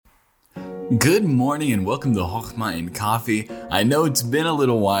Good morning and welcome to Chochmah and Coffee. I know it's been a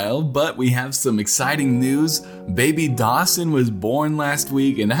little while, but we have some exciting news. Baby Dawson was born last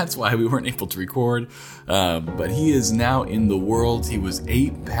week, and that's why we weren't able to record. But he is now in the world. He was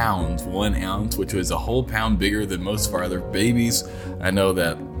 8 pounds, 1 ounce, which was a whole pound bigger than most of our other babies. I know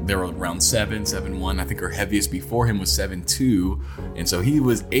that they were around 7'1". I think our heaviest before him was 7'2". And so he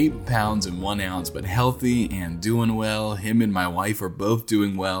was 8 pounds and 1 ounce, but healthy and doing well. Him and my wife are both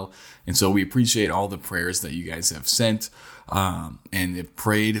doing well. And so we appreciate all the prayers that you guys have sent and have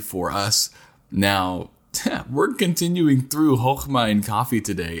prayed for us. Now, we're continuing through Chochmah and Coffee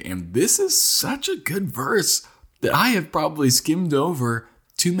today, and this is such a good verse that I have probably skimmed over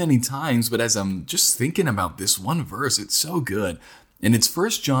too many times, but as I'm just thinking about this one verse, it's so good. And it's 1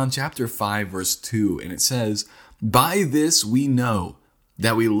 John chapter 5, verse 2, and it says, "By this we know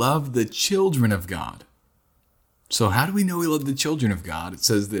that we love the children of God." So how do we know we love the children of God? It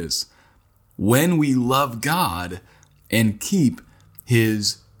says this: when we love God and keep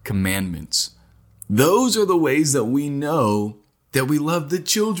His commandments. Those are the ways that we know that we love the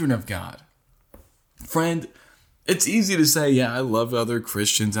children of God. Friend, it's easy to say, yeah, I love other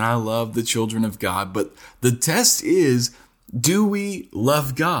Christians and I love the children of God, but the test is, do we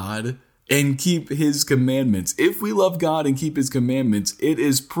love God and keep His commandments? If we love God and keep His commandments, it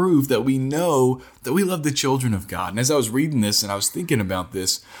is proof that we know that we love the children of God. And as I was reading this and I was thinking about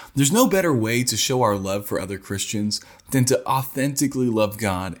this, there's no better way to show our love for other Christians than to authentically love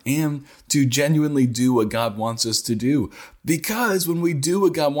God and to genuinely do what God wants us to do. Because when we do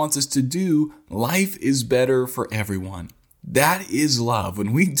what God wants us to do, life is better for everyone. That is love.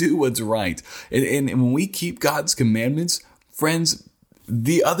 When we do what's right and when we keep God's commandments, friends,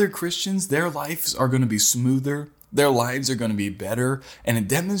 the other Christians, their lives are going to be smoother. Their lives are going to be better. And it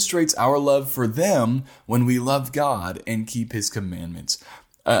demonstrates our love for them when we love God and keep His commandments.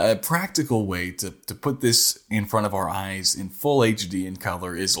 A practical way to put this in front of our eyes in full HD in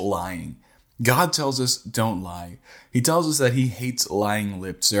color is lying. God tells us don't lie. He tells us that He hates lying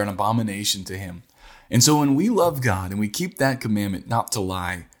lips. They're an abomination to Him. And so when we love God and we keep that commandment not to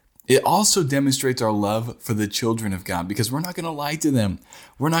lie, it also demonstrates our love for the children of God, because we're not going to lie to them.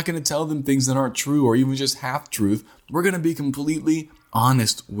 We're not going to tell them things that aren't true or even just half truth. We're going to be completely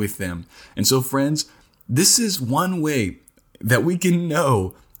honest with them. And so, friends, this is one way that we can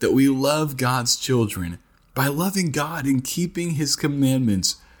know that we love God's children, by loving God and keeping His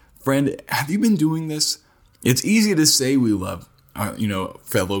commandments. Friend, have you been doing this? It's easy to say we love,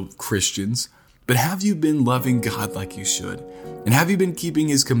 fellow Christians, but have you been loving God like you should? And have you been keeping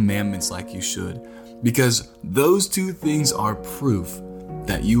His commandments like you should? Because those two things are proof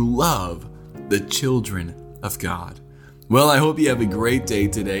that you love the children of God. Well, I hope you have a great day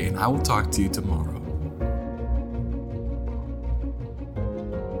today, and I will talk to you tomorrow.